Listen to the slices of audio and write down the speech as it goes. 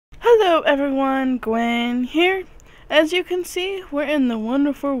Hello everyone, Gwen here. As you can see, we're in the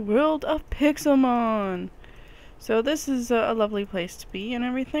wonderful world of Pixelmon. So this is a lovely place to be and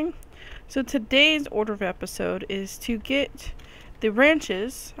everything. So today's order of episode is to get the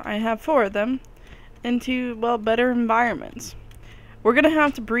ranches, I have 4 of them, into, well, better environments. We're gonna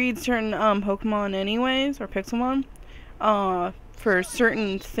have to breed certain Pokemon anyways, or Pixelmon, for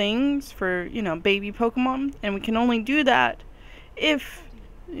certain things, for, you know, baby Pokemon, and we can only do that if,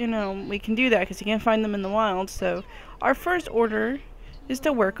 you know, we can do that because you can't find them in the wild. So our first order is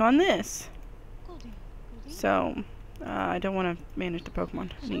to work on this. So I don't want to manage the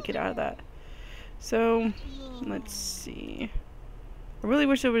Pokemon. I need to get out of that. So let's see. I really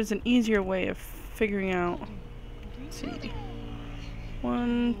wish there was an easier way of figuring out. Let's see.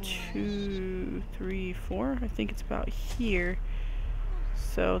 1, 2, 3, 4. I think it's about here.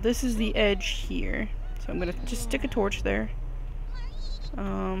 So this is the edge here. So I'm gonna just stick a torch there.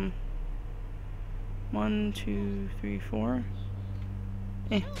 1, 2, 3, 4.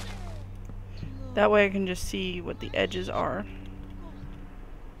 That way I can just see what the edges are.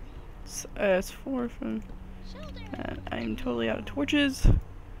 It's 4 from. I'm totally out of torches.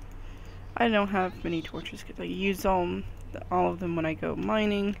 I don't have many torches because I use all of them when I go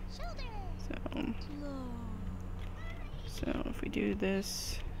mining. So if we do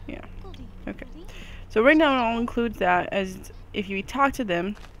this, yeah, okay. So right now I'll include that as if you talk to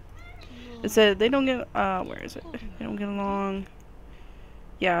them. It said they don't get where is it? They don't get along.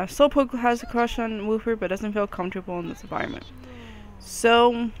 Yeah, Slowpoke has a crush on Wooper but doesn't feel comfortable in this environment.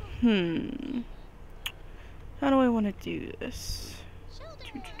 So, how do I want to do this?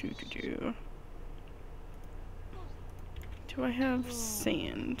 Do I have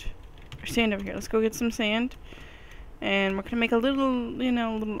sand? There's sand over here. Let's go get some sand. And we're gonna make a little, you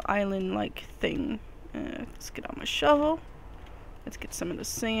know, little island-like thing. Let's get out my shovel. Let's get some of the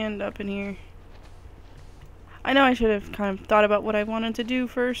sand up in here. I know I should have kind of thought about what I wanted to do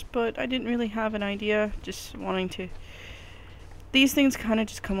first, but I didn't really have an idea. Just wanting to. These things kind of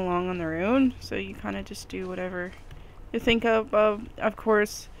just come along on their own, so you kind of just do whatever you think of. Of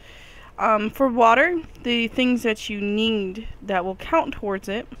course, for water, the things that you need that will count towards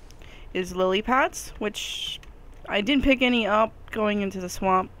it is lily pads, which I didn't pick any up going into the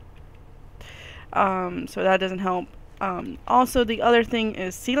swamp, so that doesn't help. Also, the other thing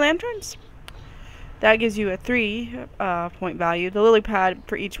is sea lanterns. That gives you a 3 point value. The lily pad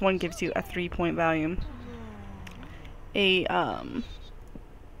for each one gives you a 3 point value. A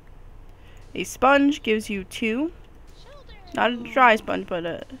sponge gives you 2. Not a dry sponge,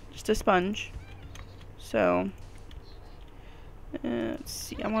 but just a sponge. So let's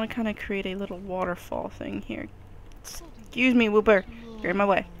see. I want to kind of create a little waterfall thing here. Excuse me, Wooper. You're in my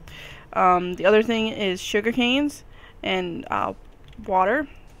way. The other thing is sugar canes and water.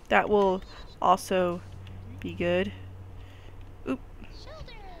 That will also be good. Oop.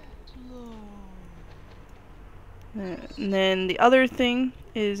 And then the other thing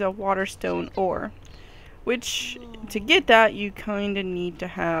is a waterstone ore, which to get that you kind of need to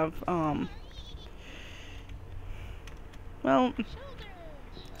have well,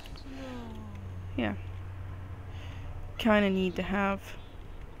 yeah, kind of need to have.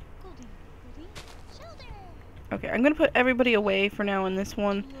 Okay, I'm gonna put everybody away for now in this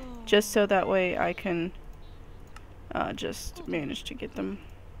one, just so that way I can just manage to get them,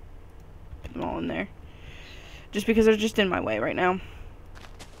 put them all in there. Just because they're just in my way right now.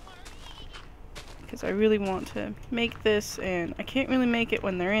 Because I really want to make this, and I can't really make it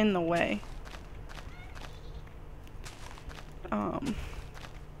when they're in the way.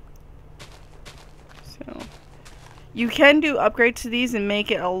 So you can do upgrades to these and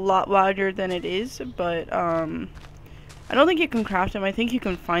make it a lot wider than it is, but I don't think you can craft them. I think you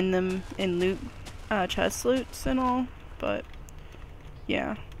can find them in loot, chest loots and all, but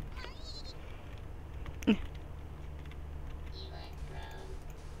yeah.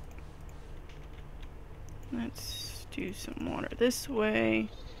 Let's do some water this way.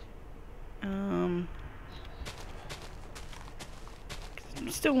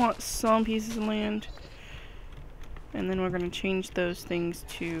 Still want some pieces of land. And then we're going to change those things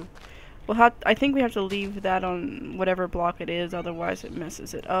to, I think we have to leave that on whatever block it is, otherwise it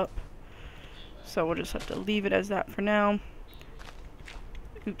messes it up. So we'll just have to leave it as that for now.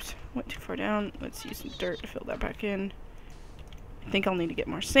 Oops, went too far down. Let's use some dirt to fill that back in. I think I'll need to get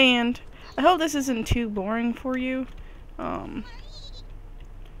more sand. I hope this isn't too boring for you.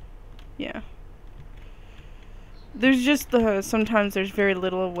 Yeah. There's just sometimes there's very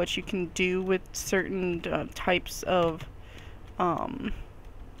little of what you can do with certain types of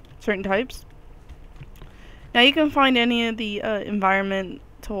certain types. Now you can find any of the environment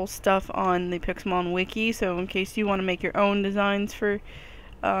whole stuff on the Pixelmon wiki, so in case you want to make your own designs for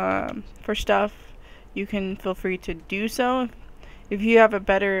stuff, you can feel free to do so. If you have a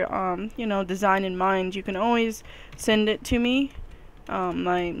better you know, design in mind, you can always send it to me.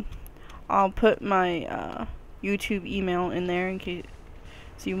 I'll put my YouTube email in there in case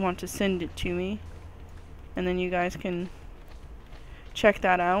you want to send it to me, and then you guys can check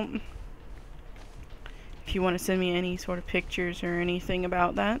that out if you want to send me any sort of pictures or anything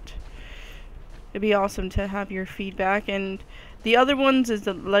about that. It'd be awesome to have your feedback. And the other ones is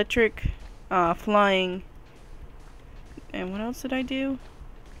the electric, flying, and what else did I do?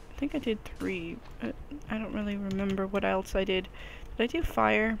 I think I did 3. I don't really remember what else I did. Did I do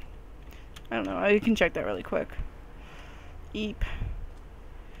fire? I don't know. I can check that really quick. Eep.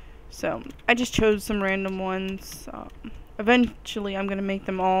 So I just chose some random ones. Eventually I'm gonna make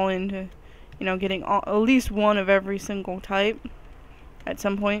them all into, you know, getting at least one of every single type at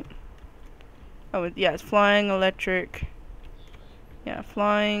some point. Oh yeah, it's flying, electric. Yeah,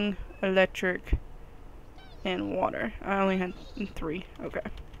 flying, electric, and water. I only had 3. Okay.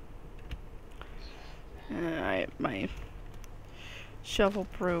 My shovel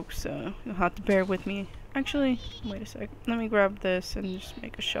broke, so you'll have to bear with me. Actually, wait a sec. Let me grab this and just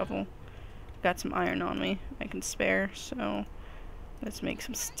make a shovel. Got some iron on me I can spare, so let's make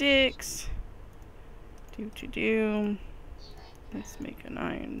some sticks. Let's make an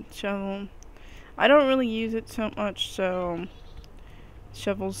iron shovel. I don't really use it so much, so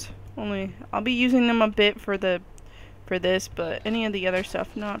shovels only. I'll be using them a bit for this, but any of the other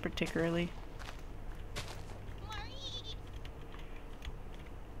stuff, not particularly.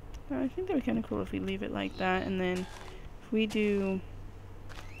 I think that would be kind of cool if we leave it like that, and then if we do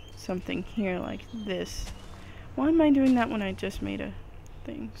something here like this. Why am I doing that when I just made a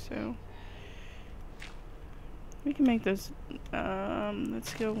thing? So we can make those.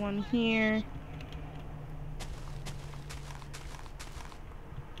 Let's go one here.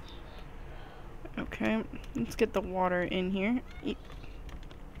 Okay, let's get the water in here. I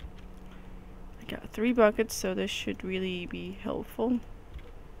got 3 buckets, so this should really be helpful.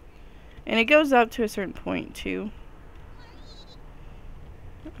 And it goes up to a certain point too.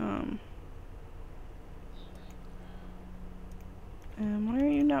 Why are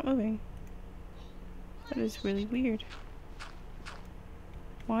you not moving? That is really weird.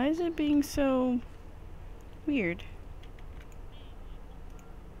 Why is it being so weird?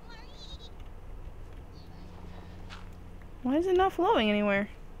 Why is it not flowing anywhere?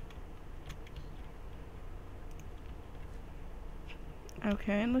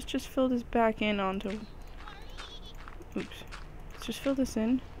 Okay, and let's just fill this back in onto... Oops. Let's just fill this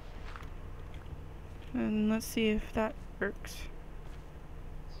in. And let's see if that works.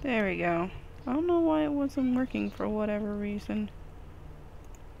 There we go. I don't know why it wasn't working for whatever reason.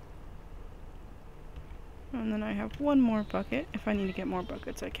 And then I have one more bucket. If I need to get more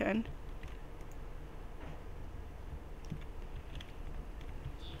buckets, I can.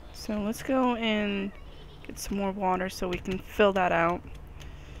 So let's go and get some more water so we can fill that out.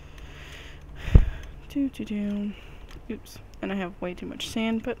 Oops. And I have way too much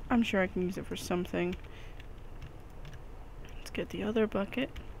sand, but I'm sure I can use it for something. Let's get the other bucket.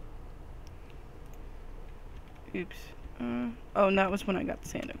 Oops. Oh, and that was when I got the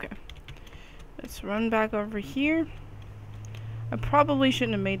sand. Okay. Let's run back over here. I probably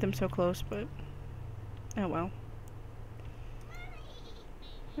shouldn't have made them so close, but oh well.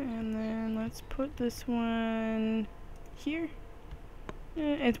 And then let's put this one here.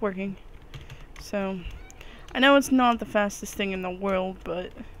 It's working. So, I know it's not the fastest thing in the world,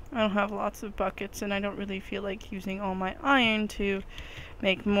 but I don't have lots of buckets, and I don't really feel like using all my iron to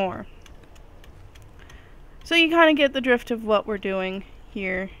make more. So you kind of get the drift of what we're doing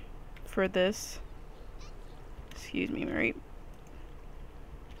here for this. Excuse me, Marie.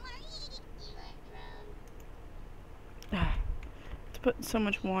 Put so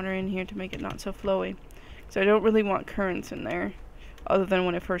much water in here to make it not so flowy, because I don't really want currents in there other than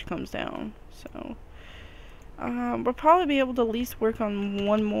when it first comes down. So we'll probably be able to at least work on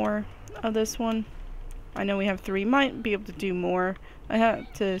one more of this one. I know we have 3, might be able to do more. I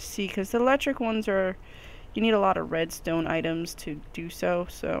have to see, because the electric ones are, you need a lot of redstone items to do so,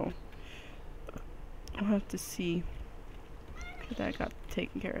 so I'll have to see. Okay, I got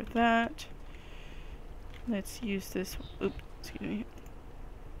taken care of that. Let's use this. Oops. Excuse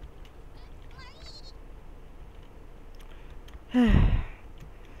me.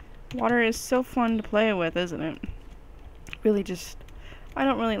 Water is so fun to play with, isn't it? Really just, I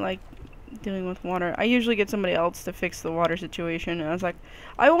don't really like dealing with water. I usually get somebody else to fix the water situation, and I was like,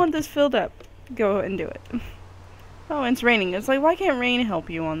 I want this filled up. Go and do it. Oh, and it's raining. It's like, why can't rain help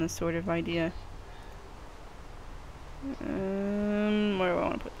you on this sort of idea? Where do I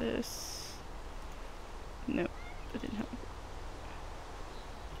want to put this? Nope, that didn't help.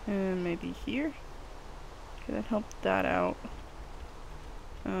 Maybe here? Okay, that helped that out.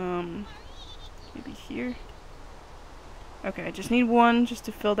 Maybe here? Okay, I just need one just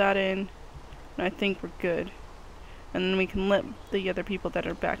to fill that in. And I think we're good. And then we can let the other people that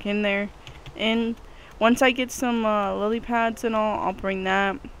are back in there in. Once I get some lily pads and all, I'll bring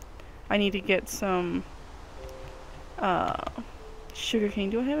that. I need to get some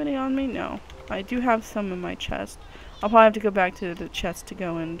sugarcane. Do I have any on me? No. I do have some in my chest. I'll probably have to go back to the chest to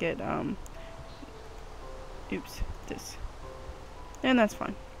go and get this. And that's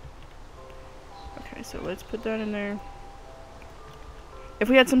fine. Okay, so let's put that in there. If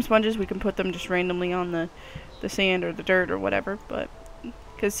we had some sponges, we can put them just randomly on the sand or the dirt or whatever, but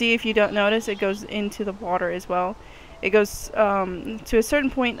because see, if you don't notice, it goes into the water as well. It goes to a certain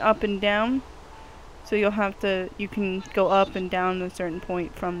point up and down, so you can go up and down a certain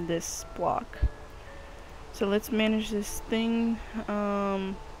point from this block. So let's manage this thing.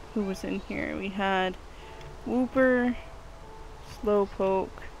 Who was in here? We had Wooper, Slowpoke.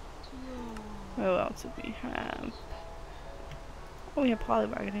 What else did we have? Oh, we have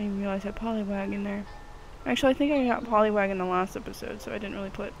Poliwag. I didn't even realize I had Poliwag in there. Actually, I think I got Poliwag in the last episode, so I didn't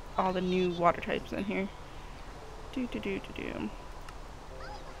really put all the new water types in here. Wooper,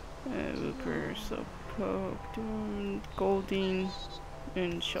 Slowpoke, Goldeen,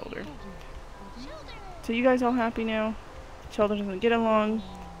 and Shoulder. So you guys all happy now? Shoulder doesn't get along.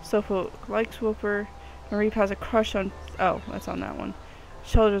 Slowpoke likes Wooper. Mareep has a crush on... Oh, that's on that one.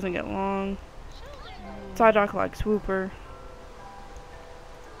 Shoulder doesn't get along. Psyduck likes Wooper.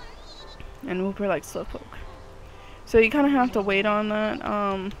 And Wooper likes Slowpoke. So you kind of have to wait on that.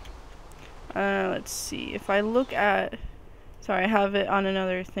 Let's see. If I look at... Sorry, I have it on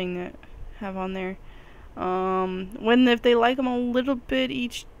another thing that I have on there. If they like them a little bit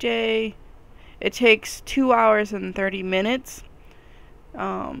each day, it takes 2 hours and 30 minutes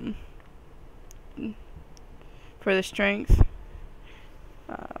for the strength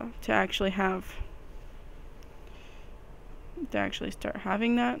to actually start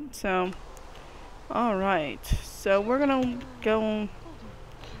having that. So alright, so we're gonna go.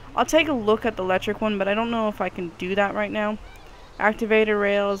 I'll take a look at the electric one, but I don't know if I can do that right now. Activator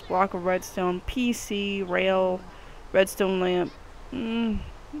rails, block of redstone, PC, rail, redstone lamp.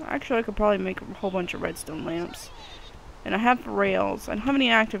 Actually, I could probably make a whole bunch of redstone lamps. And I have rails. I don't have any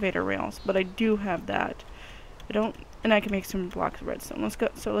activator rails, but I do have that. And I can make some blocks of redstone. Let's go.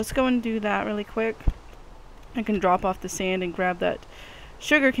 So let's go and do that really quick. I can drop off the sand and grab that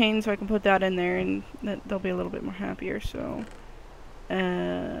sugar cane, so I can put that in there, and they'll be a little bit more happier. So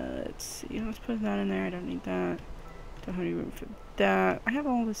let's see. Let's put that in there. I don't need that. Don't have any room for that. I have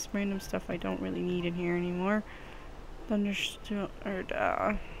all this random stuff I don't really need in here anymore. Wish there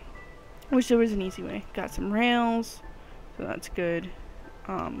was an easy way. Got some rails, so that's good.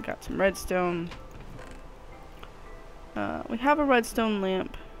 Got some redstone. We have a redstone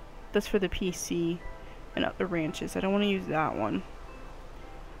lamp. That's for the PC and up the ranches. I don't want to use that one.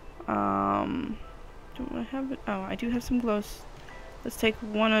 Don't I have it? Oh, I do have some glows. Let's take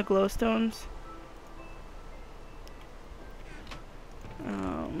one of the glowstones.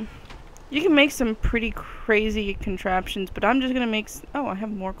 You can make some pretty crazy contraptions, but I'm just gonna make. Oh, I have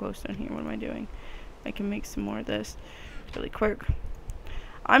more glowstone here. What am I doing? I can make some more of this really quick.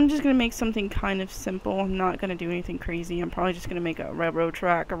 I'm just gonna make something kind of simple. I'm not gonna do anything crazy. I'm probably just gonna make a railroad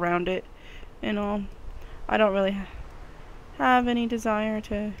track around it and all. I don't really have any desire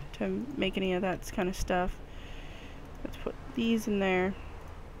to make any of that kind of stuff. Let's put these in there.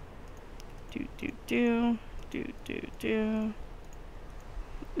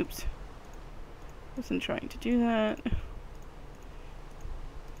 Oops. Wasn't trying to do that.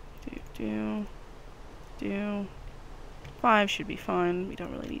 Do. 5 should be fine. We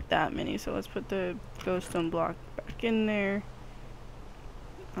don't really need that many, so let's put the glowstone block back in there.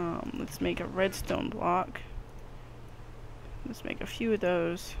 Let's make a redstone block. Let's make a few of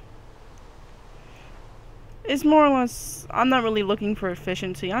those. It's more or less, I'm not really looking for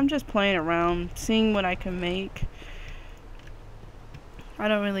efficiency. I'm just playing around, seeing what I can make. I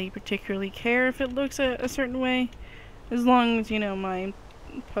don't really particularly care if it looks a certain way, as long as, you know, my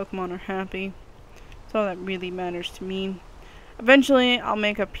Pokemon are happy. That's all that really matters to me. Eventually, I'll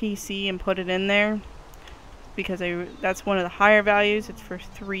make a PC and put it in there, because that's one of the higher values. It's for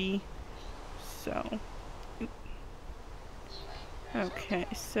 3. So, okay,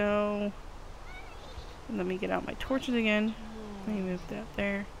 so let me get out my torches again. Let me move that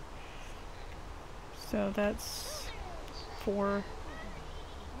there. So that's 4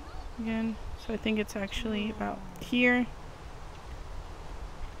 again. So I think it's actually about here.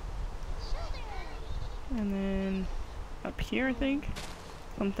 And then up here, I think.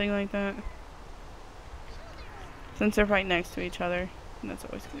 Something like that. Since they're right next to each other. And that's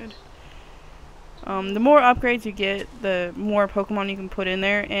always good. The more upgrades you get, the more Pokemon you can put in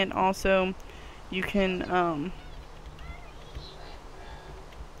there. And also, you can, I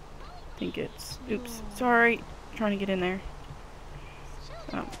think it's, oops, sorry. Trying to get in there.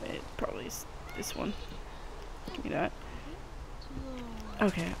 It probably is this one. Give me that.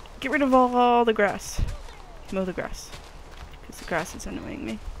 Okay. Get rid of all the grass. Mow the grass. Because the grass is annoying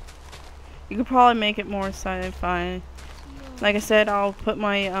me. You could probably make it more sci-fi. Like I said, I'll put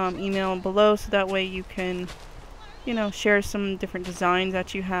my email below so that way you can, you know, share some different designs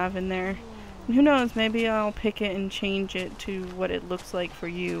that you have in there. And who knows, maybe I'll pick it and change it to what it looks like for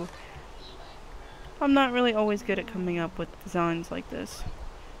you. I'm not really always good at coming up with designs like this.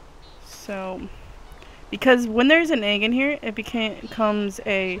 So, because when there's an egg in here, it becomes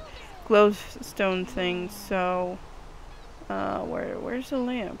a glowstone thing. So, where's the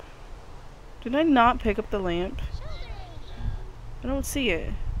lamp? Did I not pick up the lamp? I don't see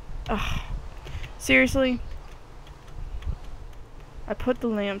it. Ugh. Seriously? I put the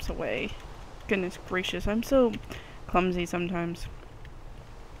lamps away. Goodness gracious, I'm so clumsy sometimes.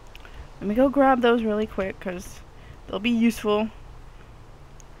 Let me go grab those really quick because they'll be useful.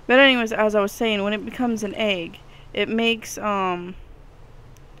 But anyways, as I was saying, when it becomes an egg, it makes a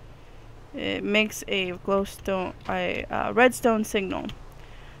glowstone, redstone signal.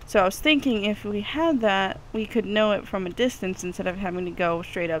 So I was thinking if we had that, we could know it from a distance instead of having to go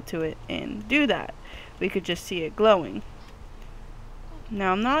straight up to it and do that. We could just see it glowing.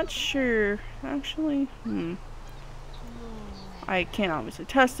 Now I'm not sure, actually, I can't obviously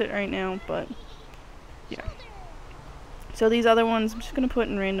test it right now, but yeah. So these other ones, I'm just going to put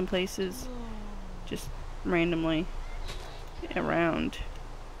in random places, just randomly around,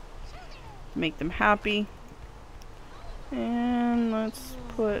 make them happy. And let's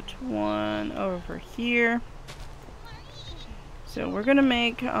put one over here. So we're going to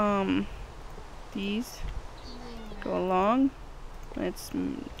make these go along. Let's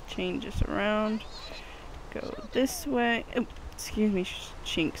change this around. Go this way. Oh, excuse me,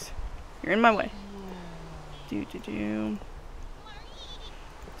 Shinx. You're in my way.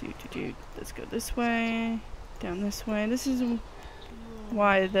 Let's go this way. Down this way. This is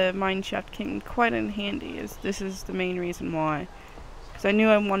why the mine shaft came quite in handy. This is the main reason why. Because I knew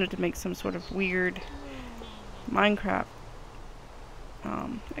I wanted to make some sort of weird Minecraft. I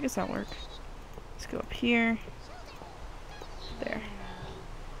guess that'll work. Let's go up here. There.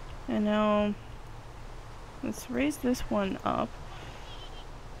 And now let's raise this one up.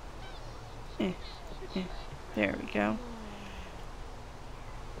 There we go.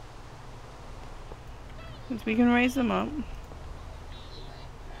 Since we can raise them up. You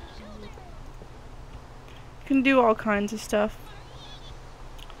can do all kinds of stuff.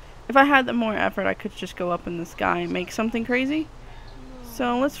 If I had the more effort, I could just go up in the sky and make something crazy.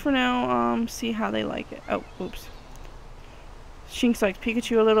 So let's for now see how they like it. Oh, oops. Shinx likes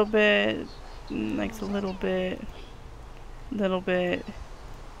Pikachu a little bit. Likes a little bit.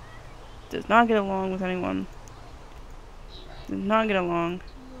 Does not get along with anyone. Does not get along.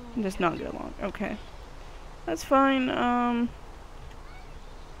 Does not get along. Okay. That's fine.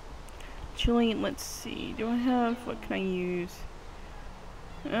 Actually, let's see. Do I have, what can I use?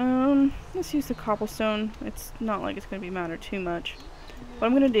 Let's use the cobblestone. It's not like it's going to matter too much. What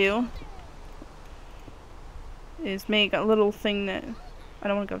I'm going to do is make a little thing that, I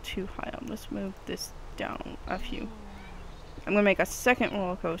don't want to go too high up. Let's move this down a few. I'm going to make a second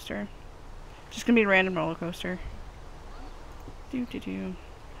roller coaster. Just going to be a random roller coaster.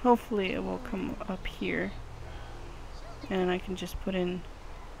 Hopefully it will come up here. And I can just put in,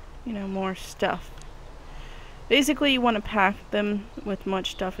 you know, more stuff. Basically, you want to pack them with much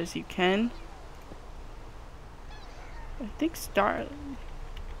stuff as you can. I think Starly's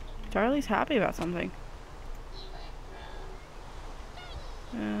happy about something.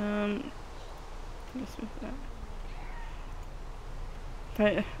 Let's move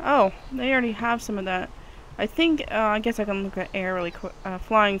that. Oh, they already have some of that. I think, I guess I can look at air really quick.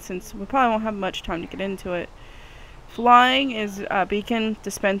 Flying, since we probably won't have much time to get into it. Flying is beacon,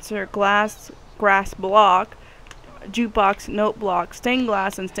 dispenser, grass block, jukebox, note block, stained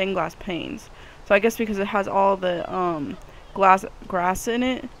glass, and stained glass panes. So I guess because it has all the grass in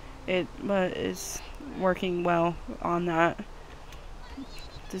it, it is working well on that.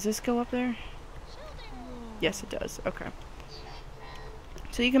 Does this go up there? Yes, it does. Okay.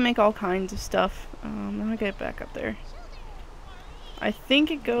 So you can make all kinds of stuff. Let me get back up there. I think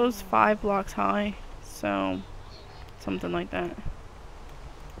it goes 5 blocks high, so something like that.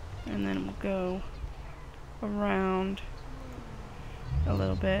 And then we'll go around a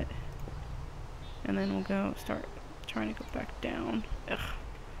little bit, and then we'll go start trying to go back down. Ugh.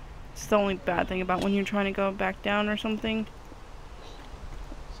 It's the only bad thing about when you're trying to go back down or something.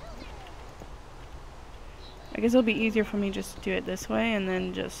 I guess it'll be easier for me just to do it this way and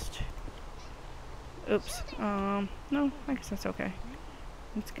then just... Oops. No, I guess that's okay.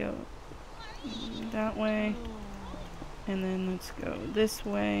 Let's go that way. And then let's go this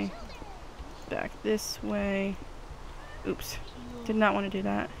way. Back this way. Oops. Did not want to do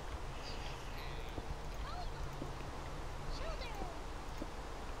that.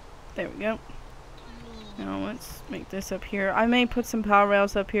 There we go. Now let's make this up here. I may put some power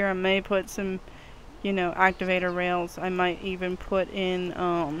rails up here. I may put some, you know, activator rails. I might even put in,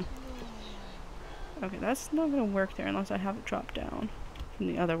 okay, that's not gonna work there unless I have it drop down from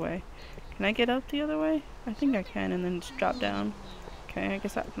the other way. Can I get up the other way? I think I can, and then just drop down. Okay, I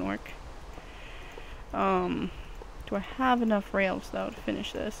guess that can work. Do I have enough rails though to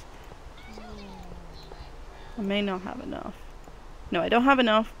finish this? I may not have enough. No, I don't have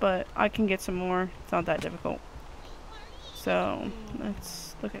enough, but I can get some more. It's not that difficult. So,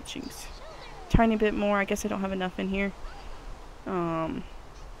 let's look at cheese. Tiny bit more. I guess I don't have enough in here. And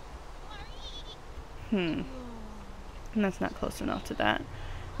that's not close enough to that.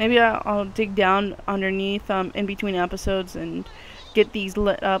 Maybe I'll dig down underneath in between episodes and get these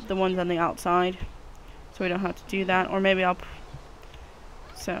lit up, the ones on the outside, so we don't have to do that. Or maybe I'll...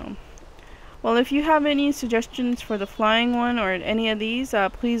 So... Well, if you have any suggestions for the flying one or any of these,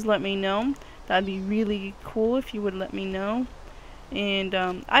 please let me know. That'd be really cool if you would let me know. And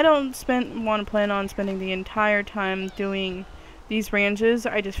I don't plan on spending the entire time doing these ranches.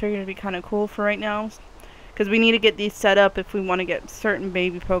 I just figured it'd be kind of cool for right now, because we need to get these set up if we want to get certain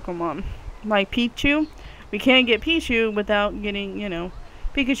baby Pokemon. Like Pichu, we can't get Pichu without getting, you know,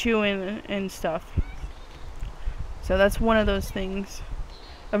 Pikachu and stuff. So that's one of those things.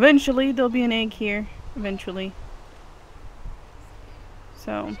 Eventually, there'll be an egg here. Eventually.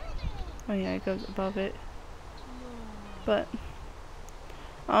 So, oh yeah, it goes above it. But,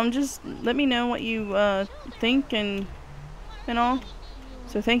 just let me know what you think and all.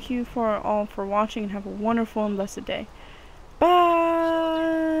 So thank you for watching, and have a wonderful and blessed day. Bye!